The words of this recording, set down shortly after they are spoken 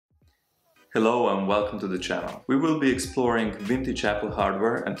Hello and welcome to the channel. We will be exploring vintage Apple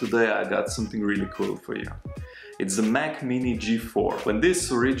hardware, and today I got something really cool for you. It's the Mac Mini G4. When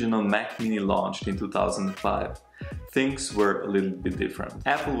this original Mac Mini launched in 2005, things were a little bit different.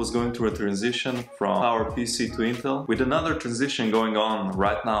 Apple was going through a transition from PowerPC to Intel. With another transition going on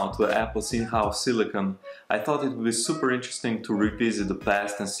right now to Apple's in-house silicon, I thought it would be super interesting to revisit the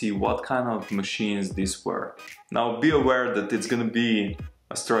past and see what kind of machines these were. Now be aware that it's gonna be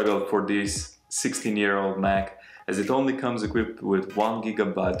a struggle for this 16-year-old Mac, as it only comes equipped with 1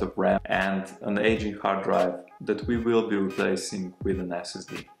 GB of RAM and an aging hard drive that we will be replacing with an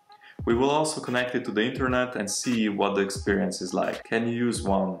SSD. We will also connect it to the internet and see what the experience is like. Can you use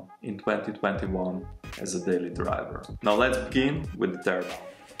one in 2021 as a daily driver? Now let's begin with the teardown.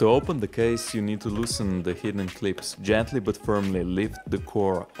 To open the case, you need to loosen the hidden clips. Gently but firmly lift the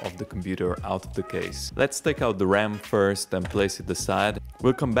core of the computer out of the case. Let's take out the RAM first and place it aside.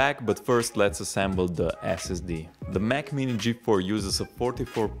 We'll come back, but first let's assemble the SSD. The Mac Mini G4 uses a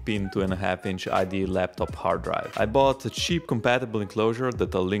 44-pin 2.5-inch IDE laptop hard drive. I bought a cheap compatible enclosure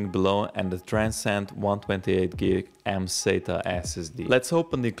that I'll link below and the Transcend 128GB mSATA SSD. Let's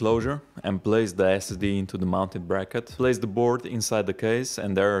open the enclosure and place the SSD into the mounted bracket. Place the board inside the case,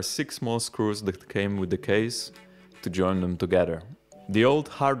 and there are 6 small screws that came with the case to join them together. The old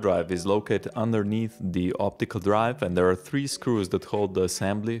hard drive is located underneath the optical drive, and there are 3 screws that hold the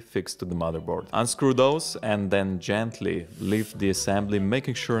assembly fixed to the motherboard. Unscrew those and then gently lift the assembly,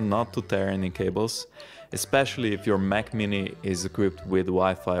 making sure not to tear any cables, especially if your Mac Mini is equipped with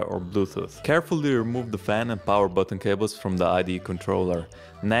Wi-Fi or Bluetooth. Carefully remove the fan and power button cables from the IDE controller.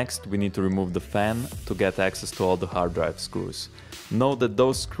 Next, we need to remove the fan to get access to all the hard drive screws. Note that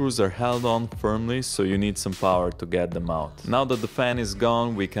those screws are held on firmly, so you need some power to get them out. Now that the fan is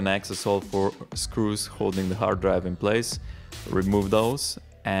gone, we can access all 4 screws holding the hard drive in place. Remove those,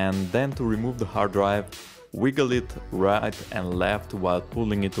 and then to remove the hard drive, wiggle it right and left while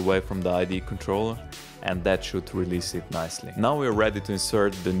pulling it away from the IDE controller, and that should release it nicely. Now we are ready to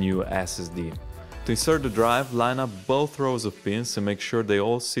insert the new SSD. To insert the drive, line up both rows of pins and make sure they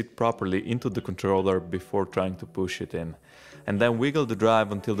all sit properly into the controller before trying to push it in. And then wiggle the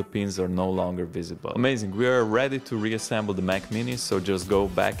drive until the pins are no longer visible. Amazing, we are ready to reassemble the Mac Mini, so just go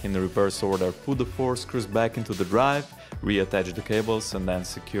back in the reverse order. Put the 4 screws back into the drive, reattach the cables, and then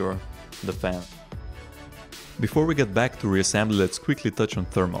secure the fan. Before we get back to reassembly, let's quickly touch on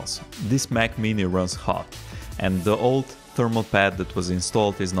thermals. This Mac Mini runs hot, and the old thermal pad that was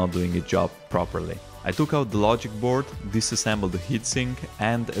installed is not doing its job properly. I took out the logic board, disassembled the heatsink,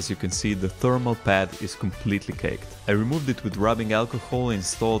 and as you can see, the thermal pad is completely caked. I removed it with rubbing alcohol,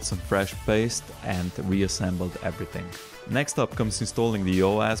 installed some fresh paste, and reassembled everything. Next up comes installing the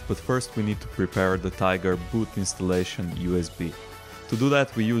OS, but first we need to prepare the Tiger boot installation USB. To do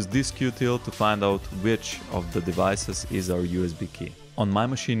that, we use this QTIL to find out which of the devices is our USB key. On my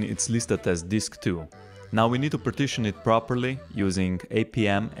machine it's listed as disk 2. Now we need to partition it properly using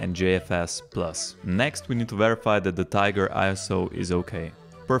APM and JFS+. Next we need to verify that the Tiger ISO is okay.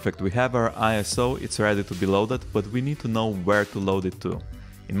 Perfect, we have our ISO, it's ready to be loaded, but we need to know where to load it to.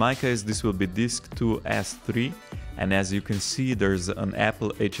 In my case this will be disk 2 S3, and as you can see there's an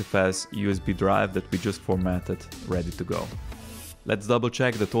Apple HFS USB drive that we just formatted, ready to go. Let's double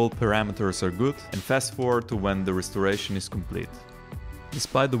check that all parameters are good and fast forward to when the restoration is complete.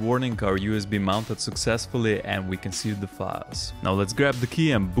 Despite the warning, our USB mounted successfully and we can see the files. Now let's grab the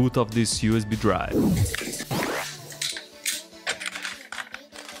key and boot off this USB drive.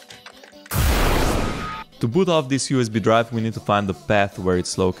 To boot off this USB drive, we need to find the path where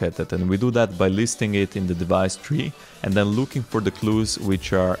it's located, and we do that by listing it in the device tree and then looking for the clues,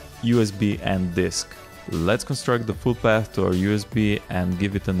 which are USB and disk. Let's construct the full path to our USB and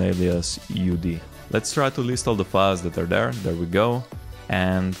give it an alias UD. Let's try to list all the files that are there. There we go.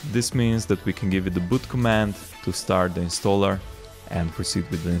 And this means that we can give it the boot command to start the installer and proceed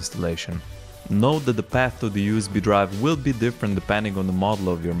with the installation. Note that the path to the USB drive will be different depending on the model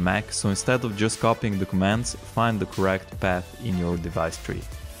of your Mac, so instead of just copying the commands, find the correct path in your device tree.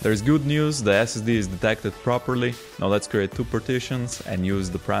 There's good news, the SSD is detected properly. Now let's create 2 partitions and use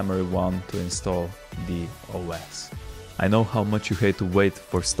the primary one to install the OS. I know how much you hate to wait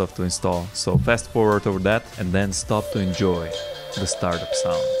for stuff to install, so fast forward over that and then stop to enjoy the startup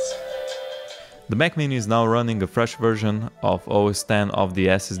sounds. The Mac Mini is now running a fresh version of OS X of the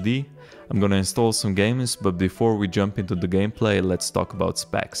SSD. I'm gonna install some games, but before we jump into the gameplay, let's talk about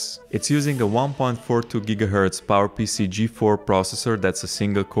specs. It's using a 1.42 GHz PowerPC G4 processor that's a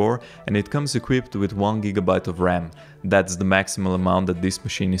single core, and it comes equipped with 1 GB of RAM. That's the maximal amount that this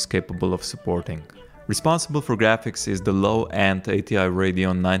machine is capable of supporting. Responsible for graphics is the low-end ATI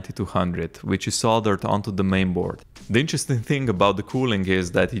Radeon 9200, which is soldered onto the mainboard. The interesting thing about the cooling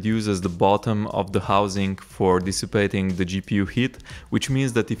is that it uses the bottom of the housing for dissipating the GPU heat, which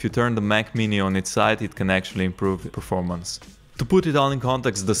means that if you turn the Mac Mini on its side, it can actually improve performance. To put it all in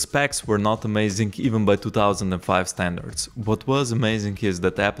context, the specs were not amazing even by 2005 standards. What was amazing is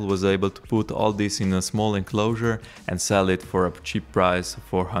that Apple was able to put all this in a small enclosure and sell it for a cheap price of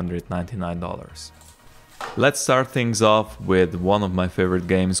 $499. Let's start things off with one of my favorite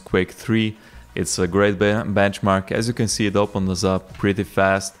games, Quake 3. It's a great benchmark. As you can see, it opens up pretty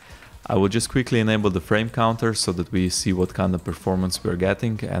fast. I will just quickly enable the frame counter so that we see what kind of performance we're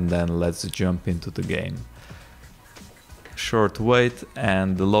getting, and then let's jump into the game. Short wait,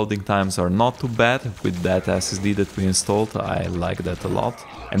 and the loading times are not too bad with that SSD that we installed. I like that a lot.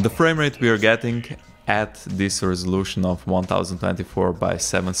 And the frame rate we are getting at this resolution of 1024 by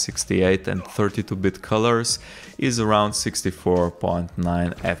 768 and 32-bit colors is around 64.9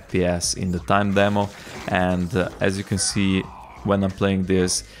 FPS in the time demo, and as you can see when I'm playing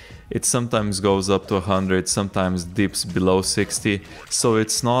this, it sometimes goes up to 100, sometimes dips below 60, so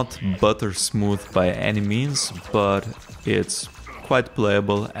it's not butter smooth by any means, but it's quite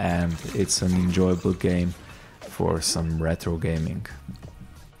playable and it's an enjoyable game for some retro gaming.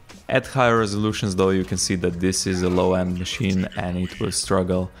 At higher resolutions though, you can see that this is a low-end machine and it will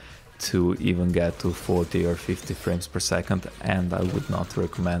struggle to even get to 40 or 50 frames per second, and I would not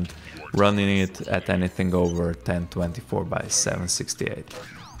recommend running it at anything over 1024 by 768.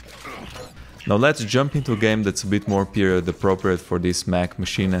 Now let's jump into a game that's a bit more period appropriate for this Mac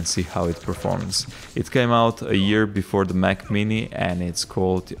machine and see how it performs. It came out a year before the Mac Mini and it's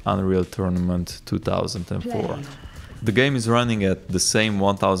called Unreal Tournament 2004. The game is running at the same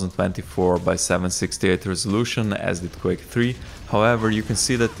 1024 by 768 resolution as did Quake 3, however you can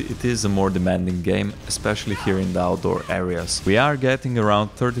see that it is a more demanding game, especially here in the outdoor areas. We are getting around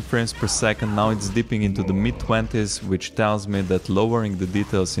 30 frames per second, now it's dipping into the mid-20s, which tells me that lowering the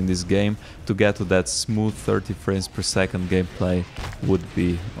details in this game to get to that smooth 30 frames per second gameplay would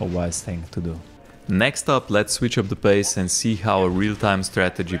be a wise thing to do. Next up, let's switch up the pace and see how a real-time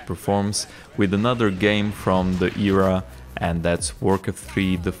strategy performs with another game from the era, and that's Warcraft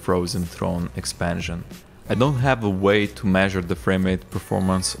 3: The Frozen Throne expansion. I don't have a way to measure the frame rate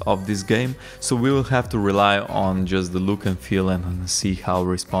performance of this game, so we will have to rely on just the look and feel and see how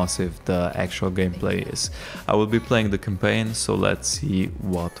responsive the actual gameplay is. I will be playing the campaign, so let's see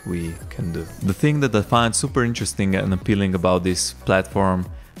what we can do. The thing that I find super interesting and appealing about this platform,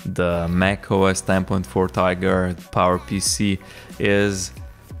 the Mac OS 10.4 Tiger PowerPC, is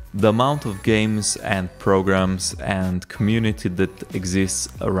the amount of games and programs and community that exists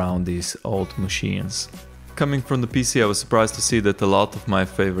around these old machines. Coming from the PC, I was surprised to see that a lot of my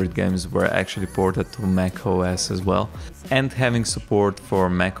favorite games were actually ported to Mac OS as well. And having support for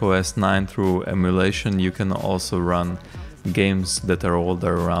Mac OS 9 through emulation, you can also run games that are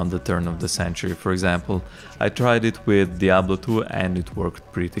older, around the turn of the century. For example, I tried it with Diablo 2 and it worked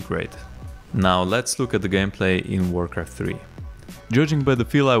pretty great. Now let's look at the gameplay in Warcraft 3. Judging by the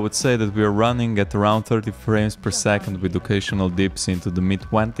feel, I would say that we are running at around 30 frames per second with occasional dips into the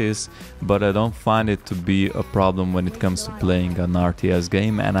mid-20s, but I don't find it to be a problem when it comes to playing an RTS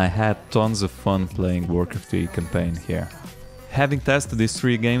game, and I had tons of fun playing Warcraft 3 campaign here. Having tested these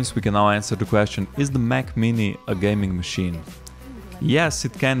three games, we can now answer the question, is the Mac Mini a gaming machine? Yes,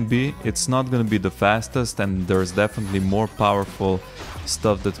 it can be. It's not gonna be the fastest, and there's definitely more powerful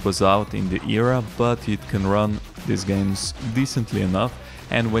stuff that was out in the era, but it can run these games decently enough,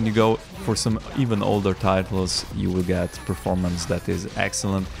 and when you go for some even older titles, you will get performance that is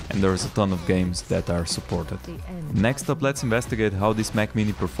excellent, and there's a ton of games that are supported. Next up, let's investigate how this Mac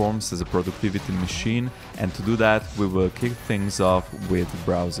Mini performs as a productivity machine, and to do that we will kick things off with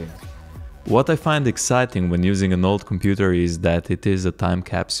browsing. What I find exciting when using an old computer is that it is a time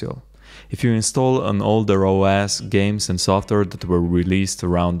capsule. If you install an older OS, games and software that were released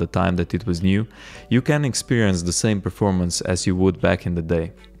around the time that it was new, you can experience the same performance as you would back in the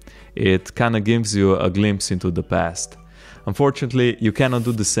day. It kinda gives you a glimpse into the past. Unfortunately, you cannot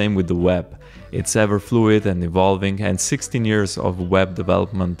do the same with the web. It's ever fluid and evolving, and 16 years of web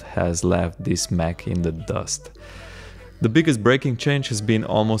development has left this Mac in the dust. The biggest breaking change has been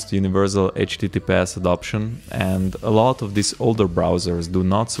almost universal HTTPS adoption, and a lot of these older browsers do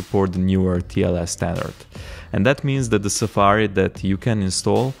not support the newer TLS standard. And that means that the Safari that you can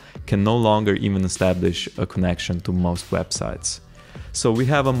install can no longer even establish a connection to most websites. So we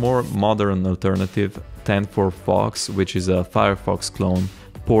have a more modern alternative, 10.4 Fox, which is a Firefox clone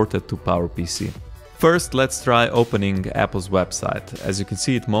ported to PowerPC. First, let's try opening Apple's website. As you can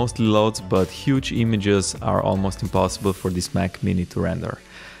see, it mostly loads, but huge images are almost impossible for this Mac Mini to render.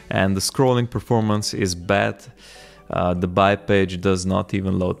 And the scrolling performance is bad. The buy page does not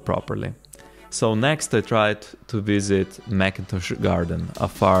even load properly. So next I tried to visit Macintosh Garden, a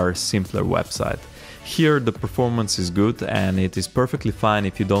far simpler website. Here the performance is good and it is perfectly fine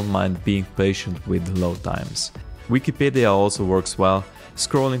if you don't mind being patient with load times. Wikipedia also works well,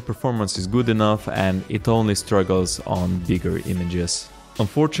 scrolling performance is good enough and it only struggles on bigger images.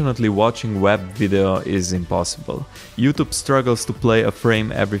 Unfortunately, watching web video is impossible. YouTube struggles to play a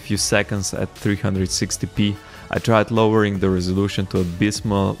frame every few seconds at 360p. I tried lowering the resolution to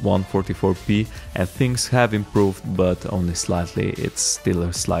abysmal 144p and things have improved, but only slightly. It's still a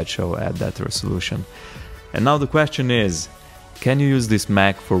slideshow at that resolution. And now the question is, can you use this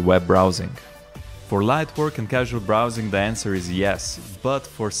Mac for web browsing? For light work and casual browsing, the answer is yes, but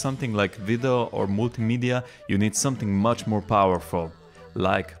for something like video or multimedia, you need something much more powerful,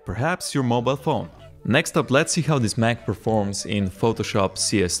 like perhaps your mobile phone. Next up, let's see how this Mac performs in Photoshop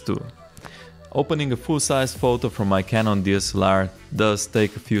CS2. Opening a full-size photo from my Canon DSLR does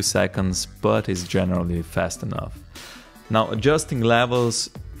take a few seconds, but is generally fast enough. Now, adjusting levels,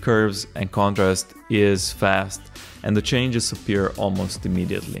 curves and contrast is fast, and the changes appear almost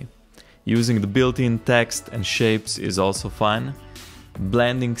immediately. Using the built-in text and shapes is also fine.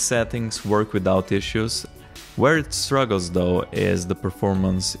 Blending settings work without issues. Where it struggles though is the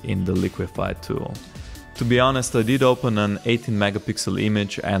performance in the Liquify tool. To be honest, I did open an 18 megapixel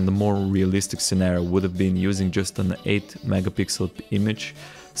image and the more realistic scenario would have been using just an 8 megapixel image,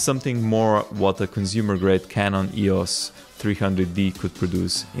 something more what a consumer-grade Canon EOS 300D could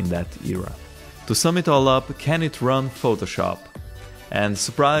produce in that era. To sum it all up, can it run Photoshop? And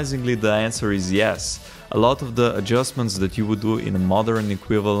surprisingly the answer is yes. A lot of the adjustments that you would do in a modern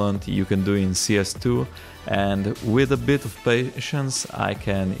equivalent you can do in CS2, and with a bit of patience I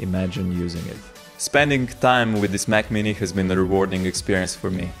can imagine using it. Spending time with this Mac Mini has been a rewarding experience for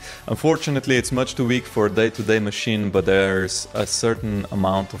me. Unfortunately, it's much too weak for a day-to-day machine, but there's a certain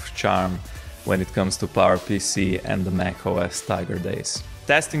amount of charm when it comes to PowerPC and the Mac OS Tiger days.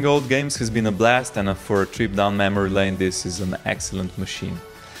 Testing old games has been a blast, and for a trip down memory lane this is an excellent machine.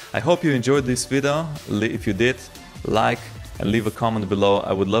 I hope you enjoyed this video. If you did, like and leave a comment below.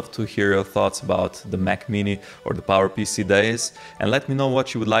 I would love to hear your thoughts about the Mac Mini or the PowerPC days, and let me know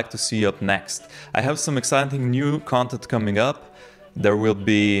what you would like to see up next. I have some exciting new content coming up. There will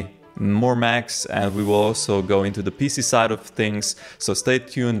be more Macs and we will also go into the PC side of things, so stay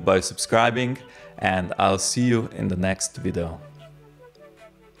tuned by subscribing and I'll see you in the next video.